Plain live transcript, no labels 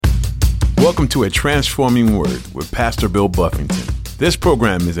Welcome to A Transforming Word with Pastor Bill Buffington. This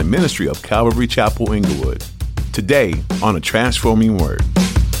program is a ministry of Calvary Chapel, Inglewood. Today on A Transforming Word.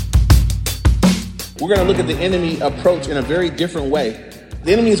 We're going to look at the enemy approach in a very different way.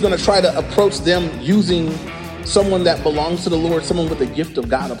 The enemy is going to try to approach them using someone that belongs to the Lord, someone with the gift of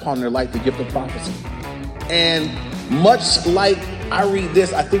God upon their life, the gift of prophecy. And much like I read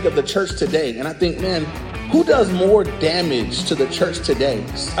this, I think of the church today, and I think, man, who does more damage to the church today?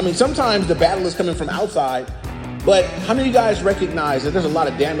 I mean, sometimes the battle is coming from outside, but how many of you guys recognize that there's a lot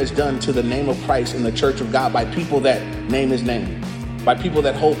of damage done to the name of Christ in the church of God by people that name his name, by people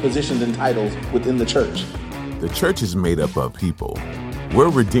that hold positions and titles within the church? The church is made up of people. We're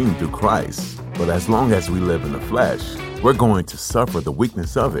redeemed through Christ, but as long as we live in the flesh, we're going to suffer the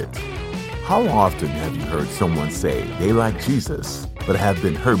weakness of it. How often have you heard someone say they like Jesus, but have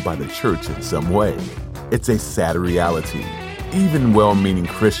been hurt by the church in some way? It's a sad reality. Even well-meaning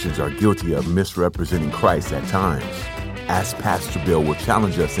Christians are guilty of misrepresenting Christ at times. As Pastor Bill will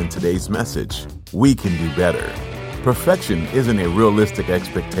challenge us in today's message, we can do better. Perfection isn't a realistic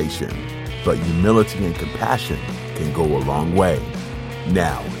expectation, but humility and compassion can go a long way.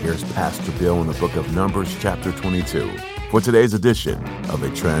 Now, here's Pastor Bill in the book of Numbers chapter 22 for today's edition of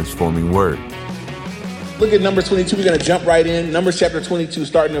A Transforming Word. Look at Numbers 22. We're going to jump right in. Numbers chapter 22,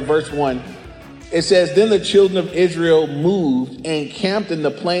 starting in verse 1. It says, "Then the children of Israel moved and camped in the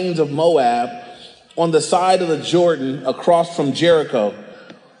plains of Moab on the side of the Jordan across from Jericho.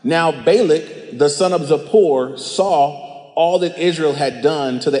 Now Balak, the son of Zippor, saw all that Israel had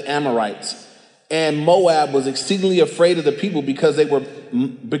done to the Amorites. And Moab was exceedingly afraid of the people because they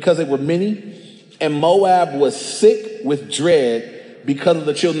were many. And Moab was sick with dread because of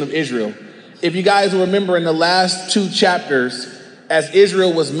the children of Israel." If you guys remember in the last two chapters, as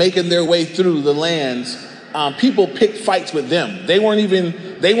Israel was making their way through the lands, people picked fights with them. They weren't even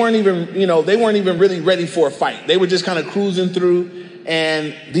really ready for a fight. They were just kind of cruising through,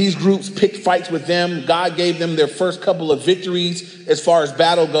 and these groups picked fights with them. God gave them their first couple of victories as far as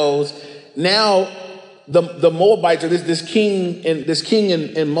battle goes. Now, the Moabites, or this king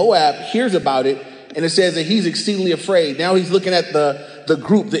in Moab, hears about it, and it says that he's exceedingly afraid. Now he's looking at the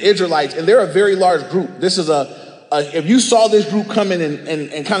group, the Israelites, and they're a very large group. This is if you saw this group coming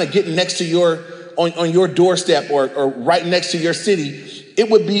and kind of getting next to on your doorstep or right next to your city, it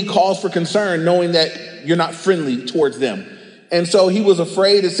would be cause for concern knowing that you're not friendly towards them. And so he was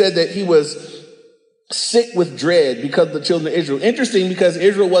afraid. It said that he was sick with dread because of the children of Israel. Interesting, because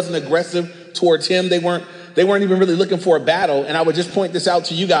Israel wasn't aggressive towards him. They weren't even really looking for a battle. And I would just point this out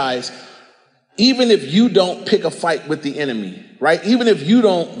to you guys. Even if you don't pick a fight with the enemy, right? Even if you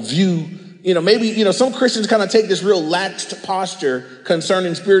don't view, maybe, some Christians kind of take this real laxed posture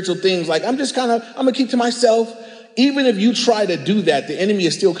concerning spiritual things. Like, I'm going to keep to myself. Even if you try to do that, the enemy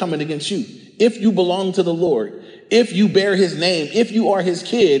is still coming against you. If you belong to the Lord, if you bear his name, if you are his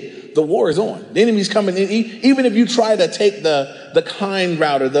kid, the war is on. The enemy's coming in. Even if you try to take the kind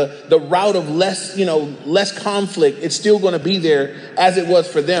route or the route of less conflict, it's still going to be there as it was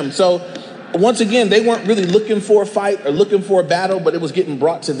for them. So once again, they weren't really looking for a fight or looking for a battle, but it was getting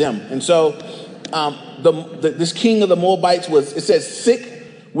brought to them. And so this king of the Moabites it says, sick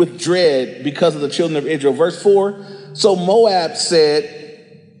with dread because of the children of Israel. Verse 4, "So Moab said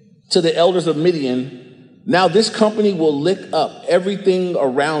to the elders of Midian, 'Now this company will lick up everything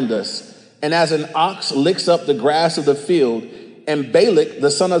around us, and as an ox licks up the grass of the field.' And Balak, the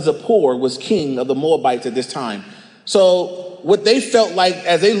son of Zippor, was king of the Moabites at this time." So what they felt like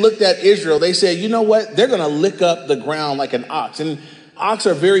as they looked at Israel, they said, you know what? They're going to lick up the ground like an ox. And ox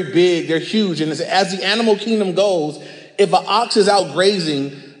are very big. They're huge. And as the animal kingdom goes, if an ox is out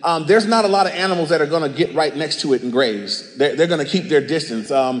grazing, there's not a lot of animals that are going to get right next to it and graze. They're going to keep their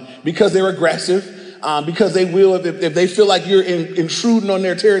distance because they're aggressive, because they will, if they feel like you're intruding on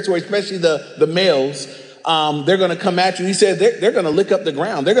their territory, especially the males, they're going to come at you. He said they're going to lick up the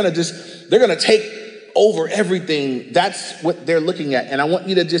ground. They're going to take over everything. That's what they're looking at. And I want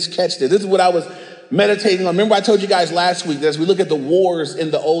you to just catch this. This is what I was meditating on. Remember I told you guys last week that as we look at the wars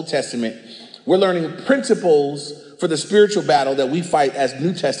in the Old Testament, we're learning principles for the spiritual battle that we fight as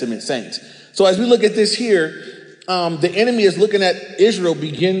New Testament saints. So as we look at this here, the enemy is looking at Israel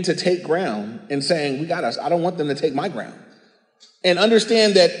begin to take ground and saying, we got us. I don't want them to take my ground. And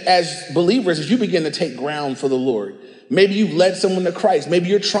understand that as believers, as you begin to take ground for the Lord, maybe you've led someone to Christ. Maybe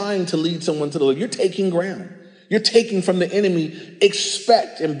you're trying to lead someone to the Lord. You're taking ground. You're taking from the enemy.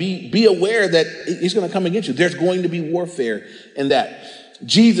 Expect and be aware that he's going to come against you. There's going to be warfare in that.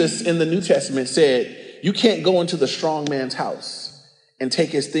 Jesus in the New Testament said, you can't go into the strong man's house and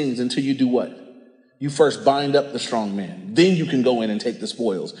take his things until you do what? you first bind up the strong man. Then you can go in and take the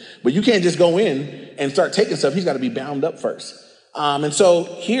spoils. But you can't just go in and start taking stuff. He's got to be bound up first. And so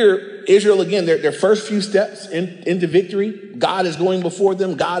here, Israel, again, their first few steps into victory, God is going before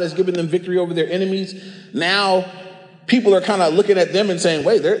them. God is giving them victory over their enemies. Now, people are kind of looking at them and saying,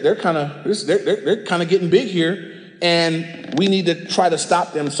 wait, they're kind of getting big here, and we need to try to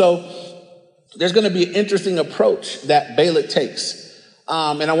stop them. So there's going to be an interesting approach that Balak takes.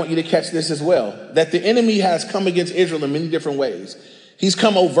 And I want you to catch this as well, that the enemy has come against Israel in many different ways. He's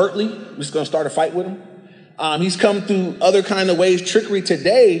come overtly. We're just going to start a fight with him. He's come through other kind of ways, trickery.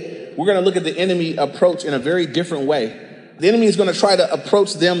 Today, we're going to look at the enemy approach in a very different way. The enemy is going to try to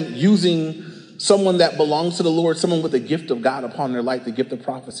approach them using someone that belongs to the Lord, someone with the gift of God upon their life, the gift of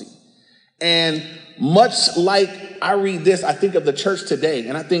prophecy. And much like I read this, I think of the church today,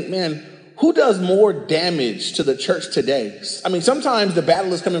 and I think, man, who does more damage to the church today? I mean, sometimes the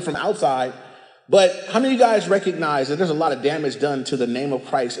battle is coming from outside, but how many of you guys recognize that there's a lot of damage done to the name of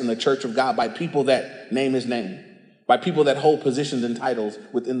Christ in the church of God by people that name his name, by people that hold positions and titles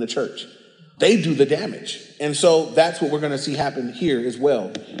within the church? They do the damage. And so that's what we're going to see happen here as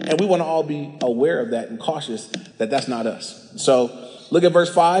well. And we want to all be aware of that and cautious that that's not us. So look at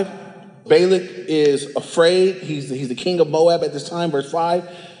verse 5. Balak is afraid. He's the king of Moab at this time. Verse 5.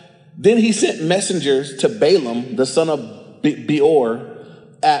 Then he sent messengers to Balaam, the son of Beor,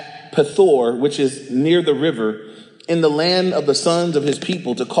 at Pethor, which is near the river, in the land of the sons of his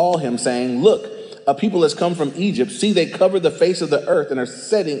people, to call him, saying, look, a people has come from Egypt. See, they cover the face of the earth and are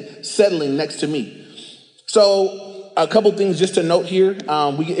settling next to me. So a couple things just to note here.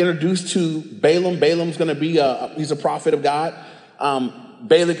 We get introduced to Balaam. Balaam's going to be he's a prophet of God.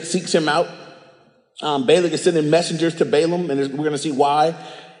 Balak seeks him out. Balak is sending messengers to Balaam, and we're going to see why.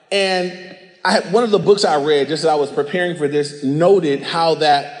 And one of the books I read, just as I was preparing for this, noted how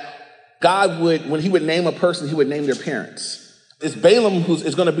that God would, when he would name a person, he would name their parents. It's Balaam who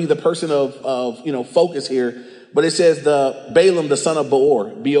is going to be the person of focus here, but it says Balaam, the son of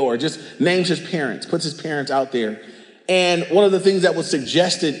Beor, just names his parents, puts his parents out there. And one of the things that was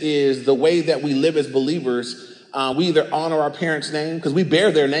suggested is the way that we live as believers. We either honor our parents' name, because we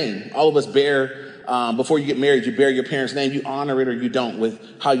bear their name. All of us bear. Before you get married, you bear your parents' name. You honor it or you don't with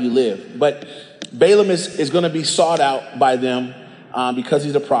how you live. But Balaam is going to be sought out by them because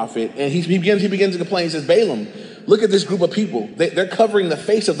he's a prophet. And he begins to complain. He says, Balaam, look at this group of people. They're covering the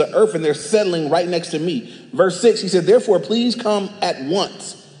face of the earth and they're settling right next to me. Verse 6, he said, therefore, please come at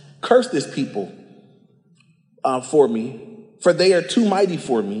once. Curse this people for me, for they are too mighty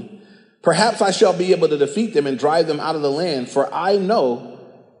for me. Perhaps I shall be able to defeat them and drive them out of the land, for I know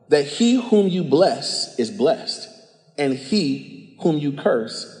that he whom you bless is blessed, and he whom you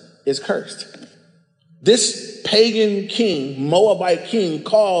curse is cursed. This pagan king, Moabite king,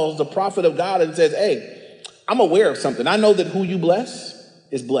 calls the prophet of God and says, hey, I'm aware of something. I know that who you bless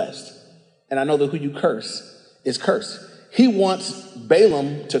is blessed, and I know that who you curse is cursed. He wants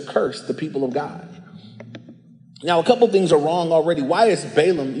Balaam to curse the people of God. Now, a couple things are wrong already. Why is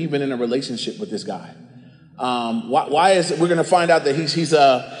Balaam even in a relationship with this guy? Why is it? We're going to find out that he's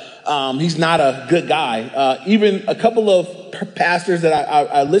not a good guy. Even a couple of pastors that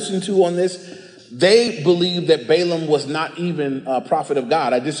I listened to on this, they believe that Balaam was not even a prophet of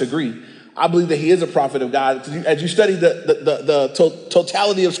God. I disagree. I believe that he is a prophet of God. As you study the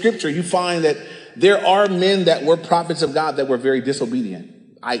totality of Scripture, you find that there are men that were prophets of God that were very disobedient,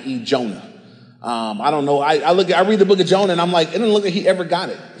 i.e. Jonah. I don't know. I read the book of Jonah and I'm like, it didn't look like he ever got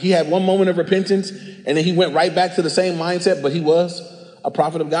it. He had one moment of repentance and then he went right back to the same mindset, but he was a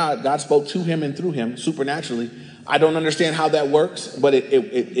prophet of God. God spoke to him and through him supernaturally. I don't understand how that works, but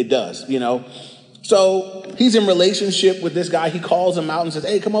it does, you know. So he's in relationship with this guy. He calls him out and says,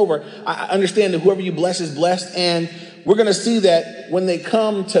 hey, come over. I understand that whoever you bless is blessed. And we're going to see that when they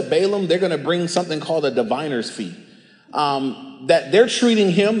come to Balaam, they're going to bring something called a diviner's fee. That they're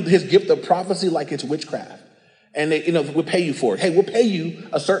treating him, his gift of prophecy, like it's witchcraft. And they, we'll pay you for it. Hey, we'll pay you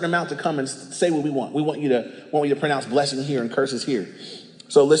a certain amount to come and say what we want. We want you to pronounce blessing here and curses here.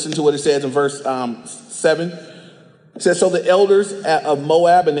 So listen to what it says in verse 7. It says, so the elders of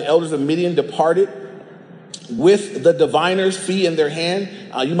Moab and the elders of Midian departed with the diviner's fee in their hand.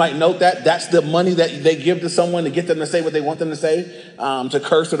 You might note that that's the money that they give to someone to get them to say what they want them to say, to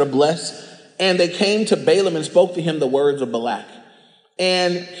curse or to bless. And they came to Balaam and spoke to him the words of Balak.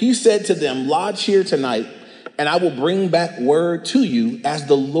 And he said to them, lodge here tonight, and I will bring back word to you as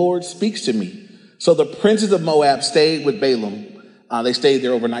the Lord speaks to me. So the princes of Moab stayed with Balaam. They stayed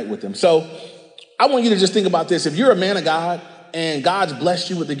there overnight with him. So I want you to just think about this. If you're a man of God and God's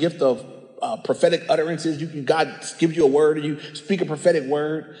blessed you with the gift of prophetic utterances, God gives you a word or you speak a prophetic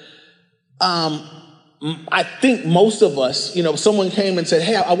word, I think most of us, if someone came and said,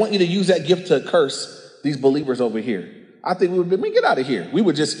 hey, I want you to use that gift to curse these believers over here, I think we would be, get out of here. We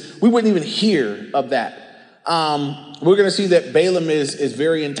wouldn't even hear of that. We're going to see that Balaam is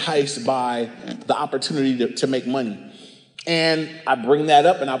very enticed by the opportunity to make money. And I bring that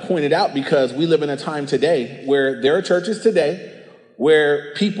up and I point it out because we live in a time today where there are churches today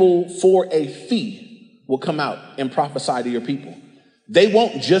where people for a fee will come out and prophesy to your people. They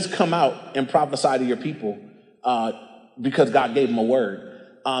won't just come out and prophesy to your people because God gave them a word.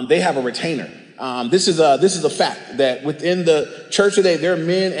 They have a retainer. This is a fact that within the church today, there are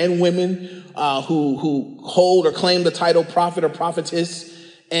men and women who hold or claim the title prophet or prophetess,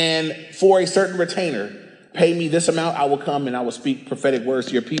 and for a certain retainer, pay me this amount, I will come and I will speak prophetic words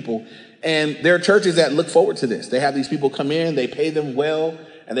to your people. And there are churches that look forward to this. They have these people come in, they pay them well,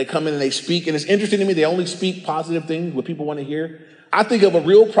 and they come in and they speak. And it's interesting to me, they only speak positive things, what people want to hear. I think of a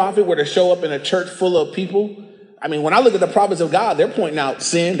real prophet were to show up in a church full of people. I mean, when I look at the prophets of God, they're pointing out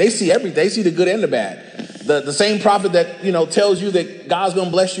sin. They see everything. They see the good and the bad. The same prophet that, tells you that God's going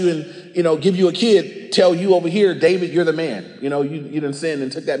to bless you and, give you a kid, tell you over here, David, you're the man. You done sinned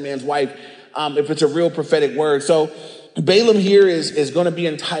and took that man's wife. If it's a real prophetic word. So Balaam here is going to be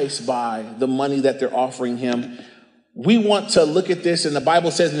enticed by the money that they're offering him. We want to look at this, and the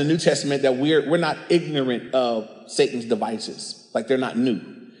Bible says in the New Testament that we're not ignorant of Satan's devices, like they're not new.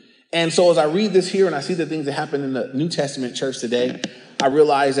 And so as I read this here and I see the things that happen in the New Testament church today, I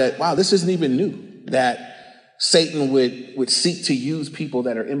realize that, wow, this isn't even new, that Satan would seek to use people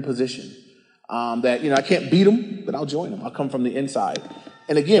that are in position, that, I can't beat them, but I'll join them. I'll come from the inside.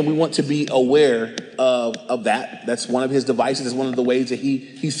 And again, we want to be aware of that. That's one of his devices. It's one of the ways that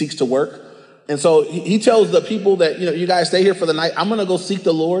he seeks to work. And so he tells the people that, you guys stay here for the night. I'm going to go seek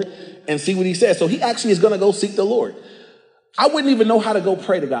the Lord and see what he says. So he actually is going to go seek the Lord. I wouldn't even know how to go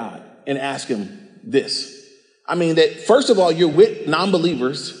pray to God and ask him this. I mean, that first of all, you're with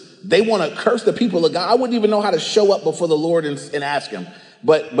non-believers. They want to curse the people of God. I wouldn't even know how to show up before the Lord and ask him.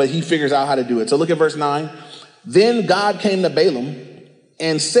 But he figures out how to do it. So look at verse 9. Then God came to Balaam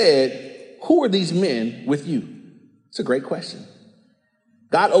and said, who are these men with you? It's a great question.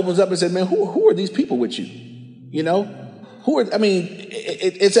 God opens up and said, man, who are these people with you?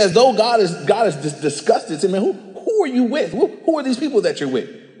 It's as though God is disgusted. Said, man, who are you with? Who are these people that you're with?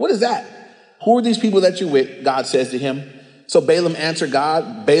 What is that? Who are these people that you're with? God says to him. So Balaam answered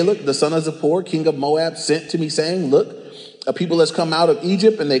God, Balak, the son of Zippor, king of Moab, sent to me saying, look, a people has come out of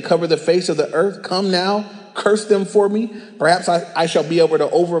Egypt and they cover the face of the earth. Come now, curse them for me. Perhaps I shall be able to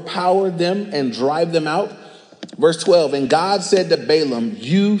overpower them and drive them out. Verse 12, and God said to Balaam,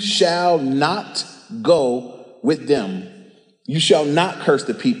 you shall not go with them. You shall not curse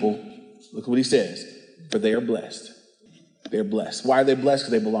the people. Look what he says, for they are blessed. They're blessed. Why are they blessed?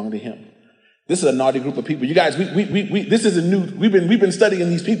 Because they belong to him. This is a naughty group of people. You guys, this is a new, we've been studying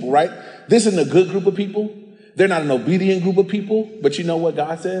these people, right? This isn't a good group of people. They're not an obedient group of people, but you know what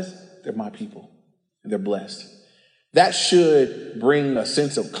God says? They're my people. And they're blessed. That should bring a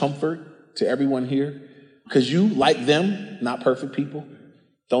sense of comfort to everyone here, because you, like them, not perfect people.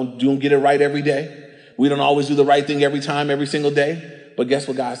 Don't get it right every day. We don't always do the right thing every time, every single day. But guess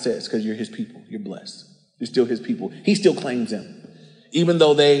what God says? Because you're his people. You're blessed. You're still his people. He still claims them. Even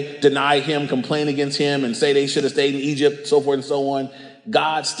though they deny him, complain against him, and say they should have stayed in Egypt, so forth and so on,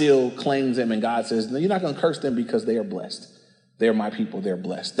 God still claims them, and God says, no, you're not going to curse them because they are blessed. They're my people. They're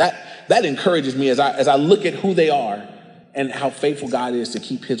blessed. That encourages me as I look at who they are and how faithful God is to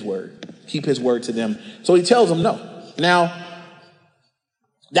keep his word to them. So he tells them no. Now,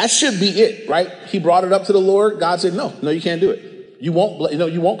 that should be it, right? He brought it up to the Lord. God said, no, you can't do it. You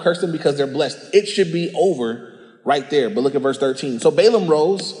won't curse them because they're blessed. It should be over right there. But look at verse 13. So Balaam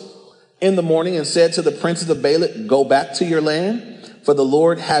rose in the morning and said to the princes of Balak, go back to your land, for the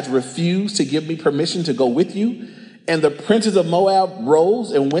Lord has refused to give me permission to go with you. And the princes of Moab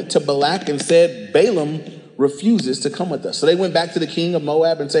rose and went to Balak and said, Balaam refuses to come with us. So they went back to the king of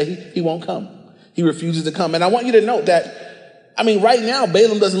Moab and said, he won't come. He refuses to come. And I want you to note that, right now,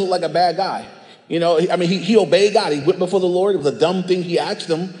 Balaam doesn't look like a bad guy. He obeyed God. He went before the Lord. It was a dumb thing he asked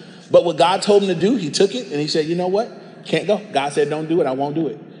him. But what God told him to do, he took it and he said, you know what? Can't go. God said, don't do it. I won't do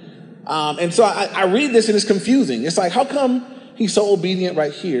it. And so I read this and it's confusing. It's like, how come he's so obedient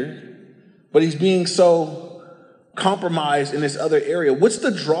right here, but he's being so compromised in this other area? What's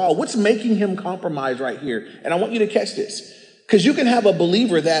the draw? What's making him compromise right here? And I want you to catch this, because you can have a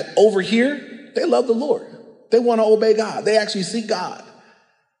believer that over here, they love the Lord. They want to obey God. They actually seek God.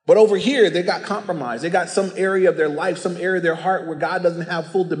 But over here, they got compromised. They got some area of their life, some area of their heart where God doesn't have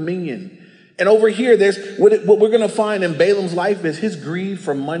full dominion. And over here, there's what we're going to find in Balaam's life is his greed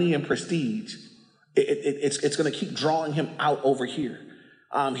for money and prestige It's going to keep drawing him out over here.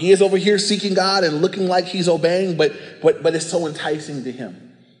 He is over here seeking God and looking like he's obeying, but it's so enticing to him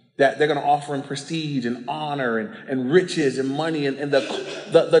that they're going to offer him prestige and honor and riches and money. And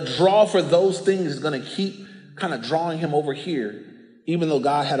the draw for those things is going to keep kind of drawing him over here, even though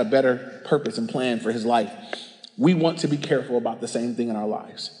God had a better purpose and plan for his life. We want to be careful about the same thing in our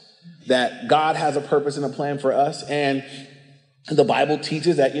lives, that God has a purpose and a plan for us. And the Bible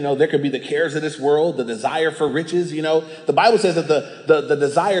teaches that, there could be the cares of this world, the desire for riches. The Bible says that the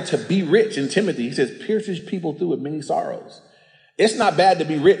desire to be rich in Timothy, he says, pierces people through with many sorrows. It's not bad to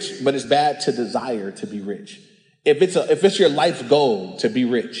be rich, but it's bad to desire to be rich. If it's your life's goal to be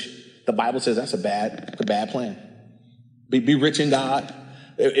rich, the Bible says that's a bad plan. Be rich in God.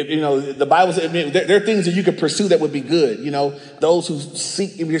 The Bible says, there are things that you could pursue that would be good. Those who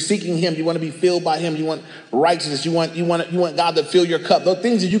seek, if you're seeking him, you want to be filled by him. You want righteousness. You want God to fill your cup. Those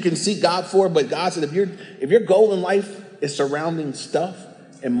things that you can seek God for. But God said, if your goal in life is surrounding stuff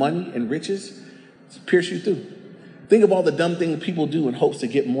and money and riches, pierce you through. Think of all the dumb things people do in hopes to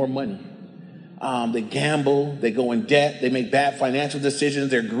get more money. They gamble, they go in debt, they make bad financial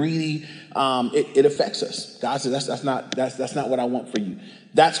decisions, they're greedy. It affects us. God says that's not what I want for you.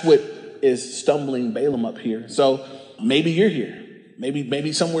 That's what is stumbling Balaam up here. So maybe you're here.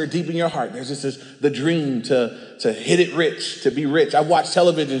 Maybe somewhere deep in your heart, there's the dream to hit it rich, to be rich. I've watched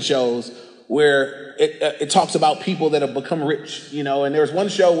television shows where it talks about people that have become rich, and there was one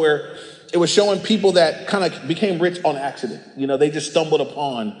show where it was showing people that kind of became rich on accident. They just stumbled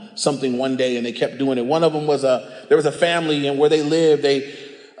upon something one day and they kept doing it. One of them was there was a family, and where they lived,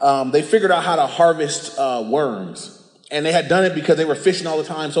 they figured out how to harvest worms. And they had done it because they were fishing all the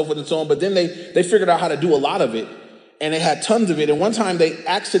time, so forth and so on. But then they figured out how to do a lot of it, and they had tons of it. And one time they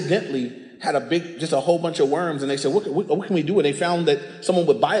accidentally had just a whole bunch of worms, and they said, what can we do? And they found that someone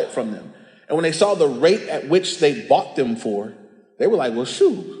would buy it from them. And when they saw the rate at which they bought them for, they were like, well,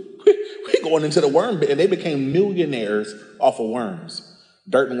 shoot. We're going into the worm bit, and they became millionaires off of worms,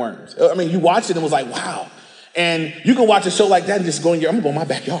 dirt and worms. I mean, you watched it and it was like, wow. And you can watch a show like that and just go I'm gonna go in my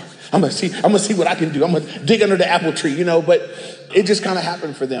backyard. I'm gonna see what I can do. I'm gonna dig under the apple tree, but it just kind of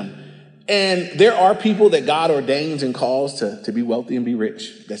happened for them. And there are people that God ordains and calls to be wealthy and be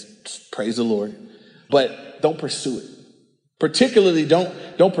rich. That's praise the Lord. But don't pursue it. Particularly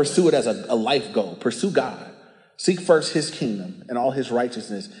don't pursue it as a life goal. Pursue God. Seek first his kingdom and all his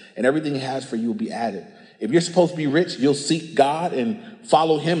righteousness, and everything he has for you will be added. If you're supposed to be rich, you'll seek God and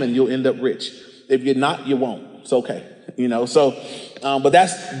follow him, and you'll end up rich. If you're not, you won't. It's okay. But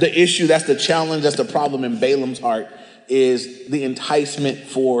that's the issue. That's the challenge. That's the problem in Balaam's heart, is the enticement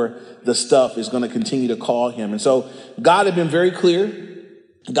for the stuff is going to continue to call him. And so God had been very clear.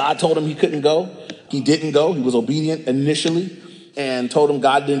 God told him he couldn't go. He didn't go. He was obedient initially and told him,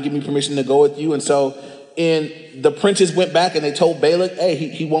 God didn't give me permission to go with you. And so the princes went back and they told Balak, hey,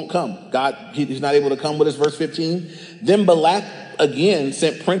 he won't come. He's not able to come with us, verse 15. Then Balak again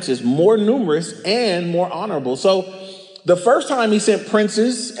sent princes more numerous and more honorable. So the first time he sent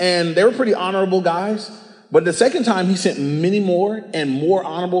princes, and they were pretty honorable guys. But the second time he sent many more and more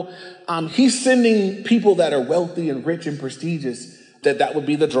honorable. He's sending people that are wealthy and rich and prestigious, that would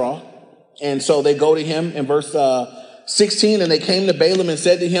be the draw. And so they go to him in verse 16, and they came to Balaam and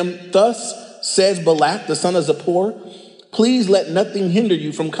said to him, thus says Balak, the son of Zippor, please let nothing hinder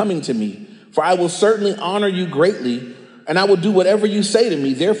you from coming to me, for I will certainly honor you greatly, and I will do whatever you say to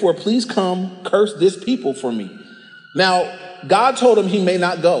me. Therefore, please come, curse this people for me. Now, God told him he may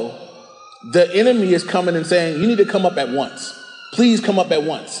not go. The enemy is coming and saying, you need to come up at once. Please come up at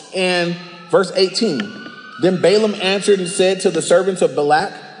once. And verse 18, then Balaam answered and said to the servants of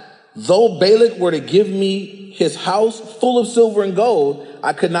Balak, though Balak were to give me his house full of silver and gold,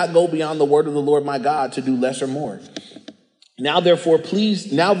 I could not go beyond the word of the Lord my God to do less or more. Now therefore, please,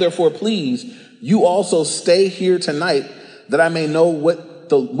 you also stay here tonight, that I may know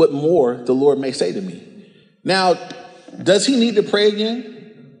what more the Lord may say to me. Now, does he need to pray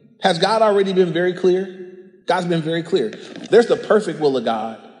again? Has God already been very clear? God's been very clear. There's the perfect will of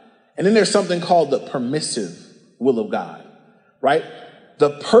God, and then there's something called the permissive will of God, right?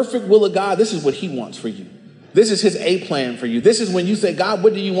 The perfect will of God, this is what he wants for you. This is his A plan for you. This is when you say, God,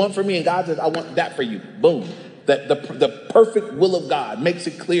 what do you want for me? And God says, I want that for you. Boom. The perfect will of God makes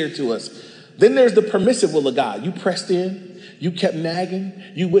it clear to us. Then there's the permissive will of God. You pressed in, you kept nagging,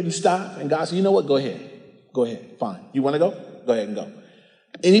 you wouldn't stop. And God said, you know what? Go ahead. Go ahead. Fine. You want to go? Go ahead and go.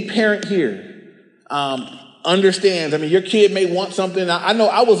 Any parent here understands. I mean, your kid may want something. I know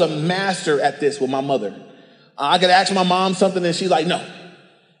I was a master at this with my mother. I could ask my mom something and she's like, no.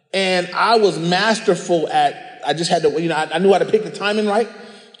 And I was masterful I just had to, I knew how to pick the timing right.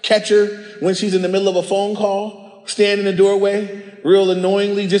 Catch her when she's in the middle of a phone call, stand in the doorway, real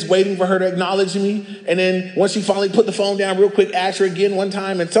annoyingly, just waiting for her to acknowledge me. And then once she finally put the phone down real quick, ask her again one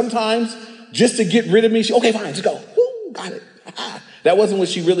time. And sometimes just to get rid of me, okay, fine, just go. Woo, got it. That wasn't what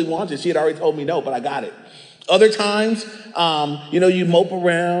she really wanted. She had already told me no, but I got it. Other times, you mope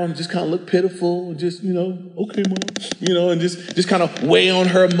around, just kind of look pitiful, just, okay, mom, and just kind of weigh on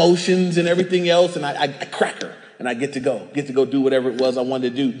her emotions and everything else. And I crack her and I get to go do whatever it was I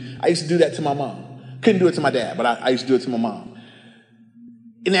wanted to do. I used to do that to my mom. Couldn't do it to my dad, but I used to do it to my mom.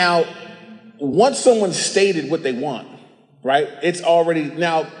 Now, once someone stated what they want, right, it's already,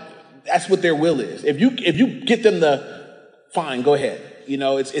 now that's what their will is. If you get them fine, go ahead.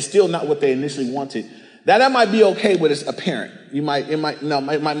 It's still not what they initially wanted. That might be okay when it's apparent. It might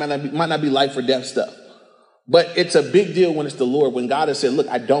not be life or death stuff. But it's a big deal when it's the Lord, when God has said, look,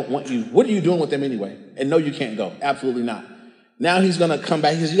 I don't want you. What are you doing with them anyway? And no, you can't go. Absolutely not. Now he's going to come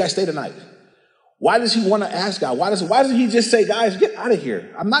back. He says, you guys stay tonight. Why does he want to ask God? Why doesn't he just say, guys, get out of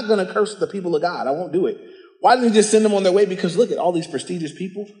here? I'm not going to curse the people of God. I won't do it. Why doesn't he just send them on their way? Because look at all these prestigious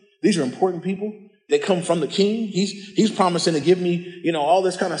people. These are important people. They come from the king. He's promising to give me, all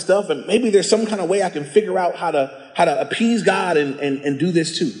this kind of stuff. And maybe there's some kind of way I can figure out how to appease God and do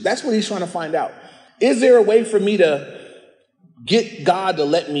this too. That's what he's trying to find out. Is there a way for me to get God to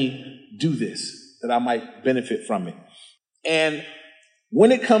let me do this, that I might benefit from it? And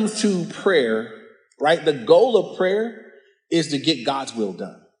when it comes to prayer, right, the goal of prayer is to get God's will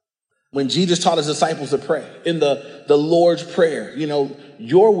done. When Jesus taught his disciples to pray in the Lord's Prayer,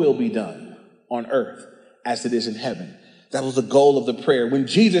 your will be done on earth as it is in heaven. That was the goal of the prayer. When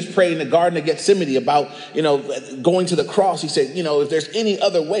Jesus prayed in the Garden of Gethsemane about, going to the cross, he said, if there's any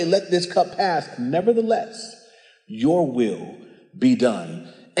other way, let this cup pass. Nevertheless, your will be done.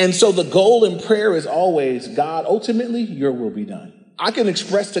 And so the goal in prayer is always, God, ultimately, your will be done. I can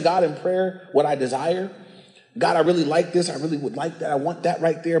express to God in prayer what I desire. God, I really like this. I really would like that. I want that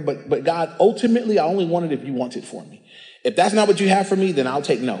right there. But God, ultimately, I only want it if you want it for me. If that's not what you have for me, then I'll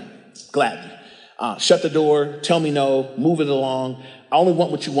take no, gladly. Shut the door, tell me no, move it along. I only want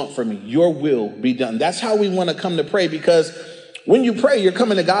what you want from me. Your will be done. That's how we want to come to pray, because when you pray, you're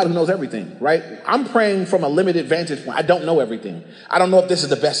coming to God who knows everything, right? I'm praying from a limited vantage point. I don't know everything. I don't know if this is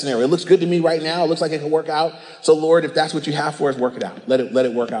the best scenario. It looks good to me right now. It looks like it can work out. So Lord, if that's what you have for us, work it out. Let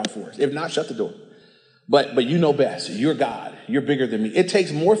it work out for us. If not, shut the door. But you know best. You're God. You're bigger than me. It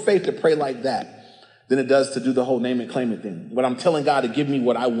takes more faith to pray like that than it does to do the whole name and claim it thing. When I'm telling God to give me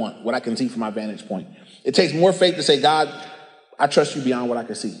what I want, what I can see from my vantage point. It takes more faith to say, God, I trust you beyond what I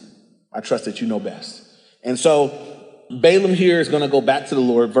can see. I trust that you know best. And so Balaam here is going to go back to the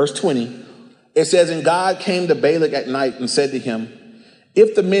Lord. Verse 20, it says, and God came to Balak at night and said to him,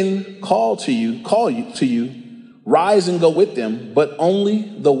 if the men call to you, rise and go with them, but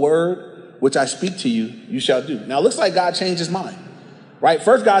only the word which I speak to you, you shall do. Now it looks like God changed his mind, right?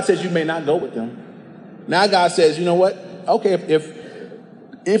 First God says you may not go with them. Now God says, you know what? Okay,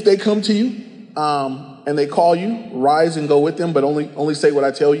 if they come to you and they call you, rise and go with them, but only say what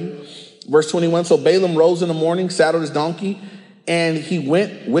I tell you. Verse 21, so Balaam rose in the morning, saddled his donkey, and he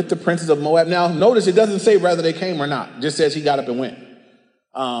went with the princes of Moab. Now notice it doesn't say whether they came or not. It just says he got up and went.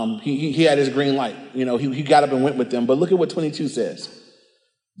 He had his green light. He got up and went with them. But look at what 22 says.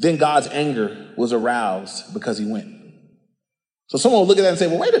 Then God's anger was aroused because he went. So someone will look at that and say,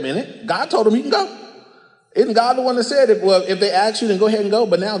 well, wait a minute. God told him he can go. Isn't God the one that said, if they ask you, then go ahead and go?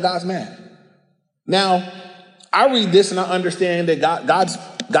 But now God's mad. Now, I read this and I understand that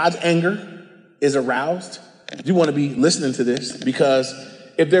God's anger is aroused. You want to be listening to this, because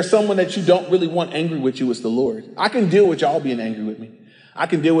if there's someone that you don't really want angry with you, it's the Lord. I can deal with y'all being angry with me. I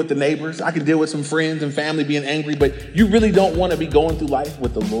can deal with the neighbors. I can deal with some friends and family being angry, but you really don't want to be going through life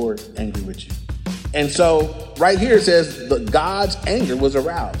with the Lord angry with you. And so right here it says that God's anger was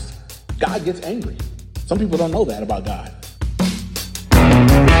aroused. God gets angry. Some people don't know that about God.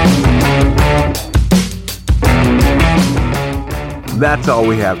 That's all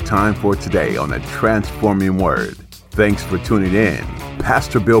we have time for today on A Transforming Word. Thanks for tuning in.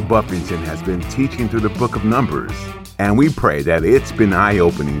 Pastor Bill Buffington has been teaching through the book of Numbers, and we pray that it's been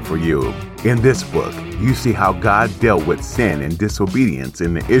eye-opening for you. In this book, you see how God dealt with sin and disobedience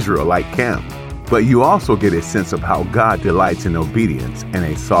in the Israelite camp, but you also get a sense of how God delights in obedience and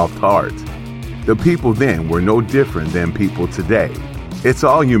a soft heart. The people then were no different than people today. It's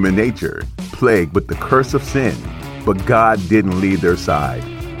all human nature, plagued with the curse of sin. But God didn't leave their side,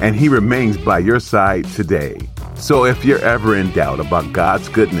 and he remains by your side today. So if you're ever in doubt about God's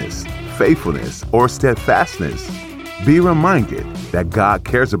goodness, faithfulness, or steadfastness, be reminded that God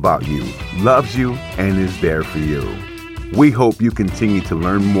cares about you, loves you, and is there for you. We hope you continue to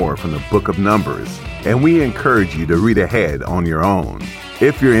learn more from the book of Numbers, and we encourage you to read ahead on your own.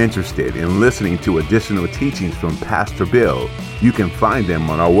 If you're interested in listening to additional teachings from Pastor Bill, you can find them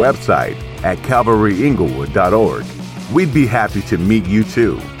on our website at calvaryinglewood.org. We'd be happy to meet you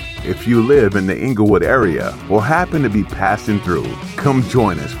too. If you live in the Inglewood area or happen to be passing through, come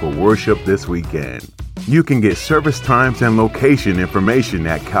join us for worship this weekend. You can get service times and location information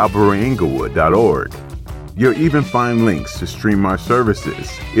at calvaryinglewood.org. You'll even find links to stream our services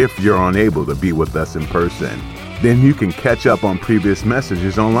if you're unable to be with us in person. Then you can catch up on previous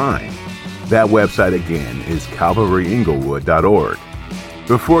messages online. That website again is calvaryinglewood.org.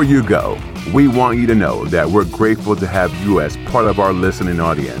 Before you go, we want you to know that we're grateful to have you as part of our listening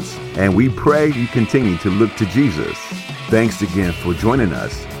audience, and we pray you continue to look to Jesus. Thanks again for joining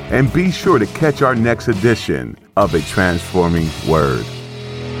us, and be sure to catch our next edition of A Transforming Word.